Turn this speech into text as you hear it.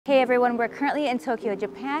Hey everyone, we're currently in Tokyo,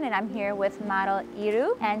 Japan, and I'm here with model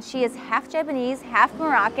Iru, and she is half Japanese, half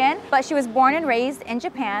Moroccan, but she was born and raised in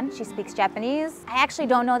Japan. She speaks Japanese. I actually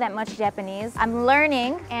don't know that much Japanese. I'm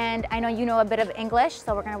learning, and I know you know a bit of English,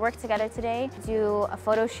 so we're gonna work together today, do a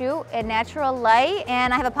photo shoot in natural light,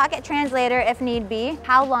 and I have a pocket translator if need be.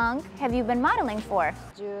 How long have you been modeling for?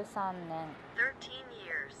 13年 13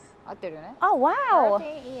 years. 合ってるね Oh wow!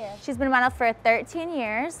 13 years She's been a model for 13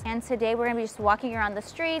 years, and today we're gonna be just walking around the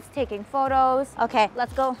streets, taking photos. Okay,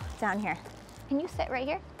 let's go down here. Can you sit right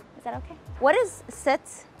here? Is that okay? What is sit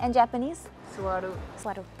in Japanese? 座る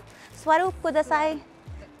Swaru. Swaru kudasai.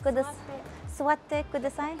 Swatte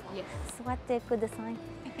kudasai. Yes. Swatte kudasai.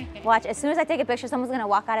 Watch, as soon as I take a picture, someone's gonna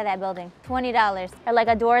walk out of that building. $20. Or like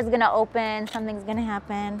a door is gonna open, something's gonna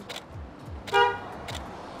happen.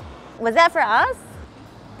 Was that for us?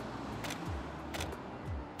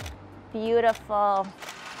 Beautiful.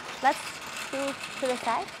 Let's do to the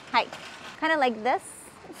side. Hi. Kind of like this.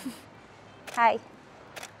 Hi.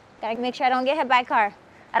 Gotta make sure I don't get hit by a car.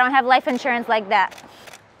 I don't have life insurance like that.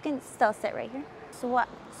 You can still sit right here. Swatte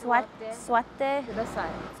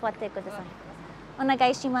kudasai. kudasai.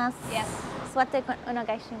 Onegai shimasu. Yes. Swatte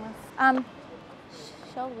onegai shimasu.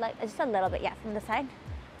 Show like just a little bit, yeah, from the side.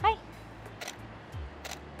 Hi.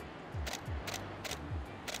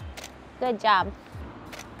 Good job.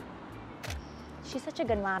 She's such a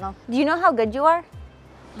good model. Do you know how good you are?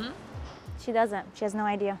 She doesn't. She has no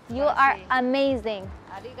idea. You are amazing.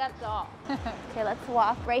 ありがとう Okay, let's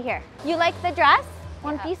walk right here. You like the dress?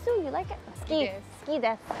 One piece? You like it? Ski. desu. Ski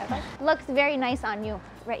desu. Looks very nice on you.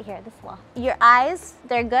 Right here, this wall. Your eyes,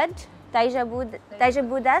 they're good? Daijoubu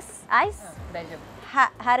desu? Eyes? 大丈夫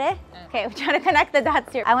Hare? Okay, we're trying to connect the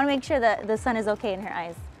dots here. I want to make sure that the sun is okay in her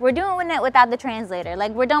eyes. We're doing it without the translator.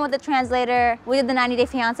 Like, we're done with the translator. We did the 90-day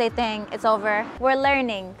fiance thing. It's over. We're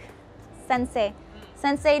learning. Sensei.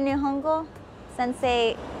 Sensei Nihongo?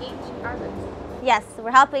 Sensei. each other Yes,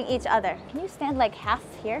 we're helping each other. Can you stand like half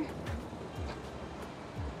here?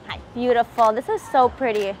 Hi. Beautiful. This is so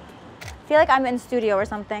pretty. I feel like I'm in studio or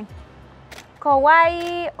something.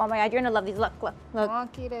 Kawaii. Oh my god, you're gonna love these. Look, look, look. あー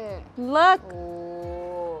綺麗 Look.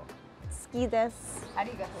 お Ski this. ーあ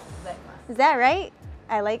りがとうございます Is that right?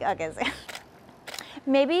 I like, okay.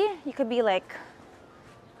 Maybe you could be like,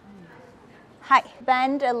 hi.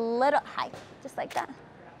 Bend a little, hi. Just like that.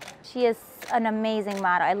 She is an amazing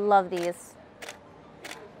model. I love these.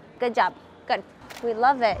 Good job, good. We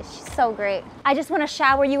love it, she's so great. I just want to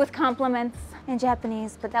shower you with compliments in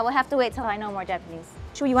Japanese, but that will have to wait till I know more Japanese.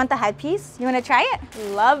 You want the headpiece? You want to try it?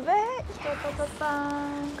 Love it.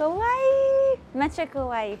 Kawaii. Mecha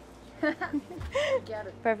kawaii. ギャ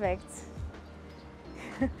ル Perfect.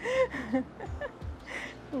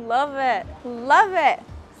 Love it. Love it.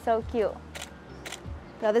 So cute.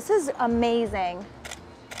 No, this is amazing.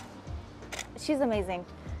 She's amazing.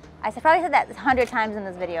 I probably said that 100 times in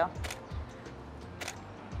this video.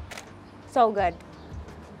 So good.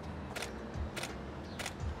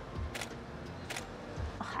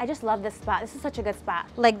 Oh, I just love this spot. This is such a good spot.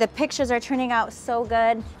 Like, the pictures are turning out so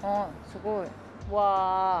good. あすごい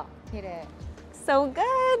わー綺麗 So good.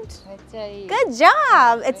 めっちゃいい Good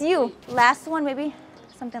job. It's you. Last one, maybe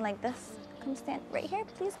something like this. Come stand right here,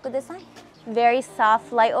 please. Good design. Very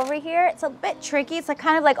soft light over here. It's a bit tricky. It's like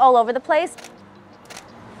kind of like all over the place.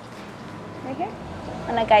 Right here.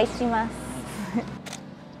 Onegai shimasu.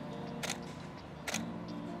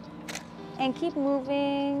 And keep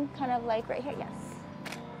moving, kind of like right here. Yes.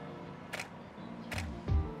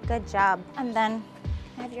 Good job. And then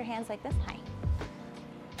have your hands like this. Hi.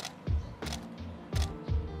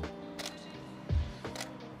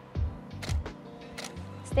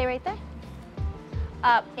 Stay right there.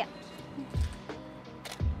 Yeah.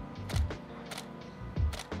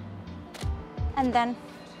 And then,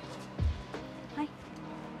 hi,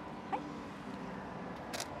 hi.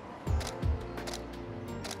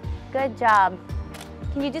 Good job.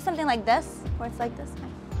 Can you do something like this, where it's like this? Hi.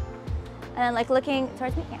 And then like looking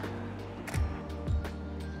towards me, yeah.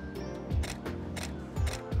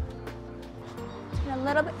 Turn a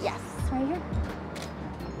little bit, yes, right here.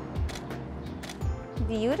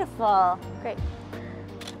 Beautiful, great.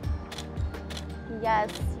 Yes.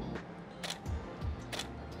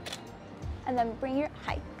 And then bring your,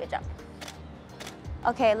 hi, good job.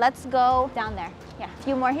 Okay, let's go down there. Yeah, a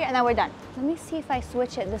few more here and then we're done. Let me see if I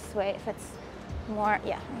switch it this way, if it's more,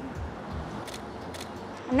 yeah.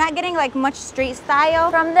 I'm not getting like much street style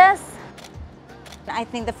from this. I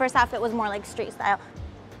think the first outfit was more like street style.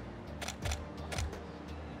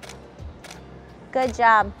 Good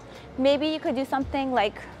job. Maybe you could do something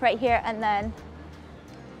like right here and then,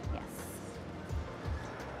 yes.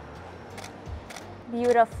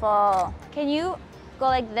 Beautiful. Can you go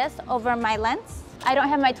like this over my lens? I don't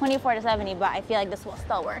have my 24 to 70, but I feel like this will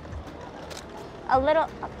still work. A little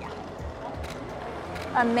up, yeah.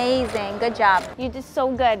 Amazing, good job. You did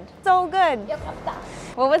so good, so good. Yokata.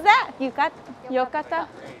 What was that? Yokata?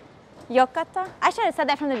 Yokata? I should have said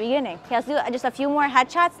that from the beginning. Okay, let's do just a few more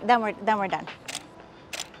headshots, then we're done.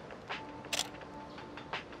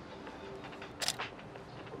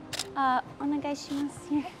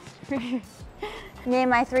 Onegaishimasu. Name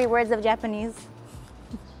my 3 words of Japanese.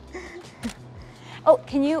 Oh,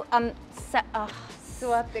 can you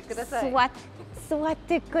座ってください。座っ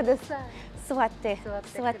てください。座って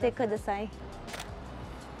ください。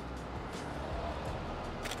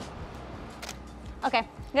Okay,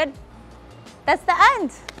 good. That's the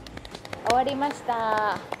end. 終わりまし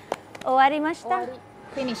た。終わりました。終わ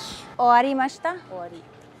り。Finish. 終わりました。終わり。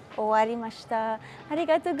終わりました。あり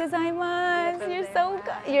がとうございます。あり You're がとう so ご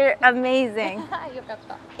ざいます good. You're amazing. よかっ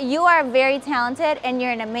た。You are very talented and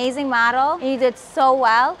you're an amazing model. And you did so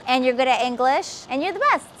well and you're good at English and you're the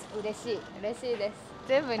best. 嬉しいです。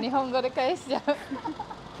全部日本語で返しちゃう。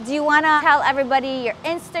Do you want to tell everybody your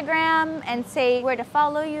Instagram and say where to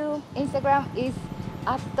follow you? Instagram is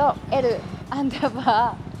 @L_AOBA.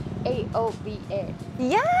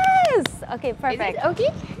 Yes! Okay, perfect. Is it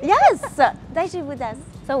okay? Yes! 大丈夫で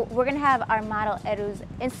す. So we're gonna have our model Eru's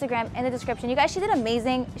Instagram in the description. You guys, she did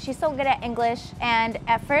amazing. She's so good at English. And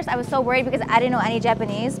at first I was so worried because I didn't know any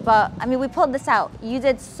Japanese, but I mean, we pulled this out. You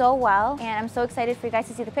did so well. And I'm so excited for you guys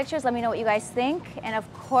to see the pictures. Let me know what you guys think. And of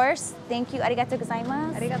course, thank you. Arigatou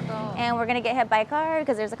gozaimasu. ありがとう。 And we're gonna get hit by a car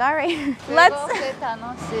because there's a car right here. すご Let's. く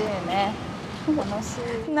楽しいね。楽し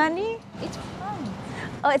い。Nani? It's fun.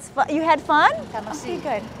 Oh, it's fun. You had fun? 楽しい。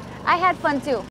 Okay, good. I had fun too.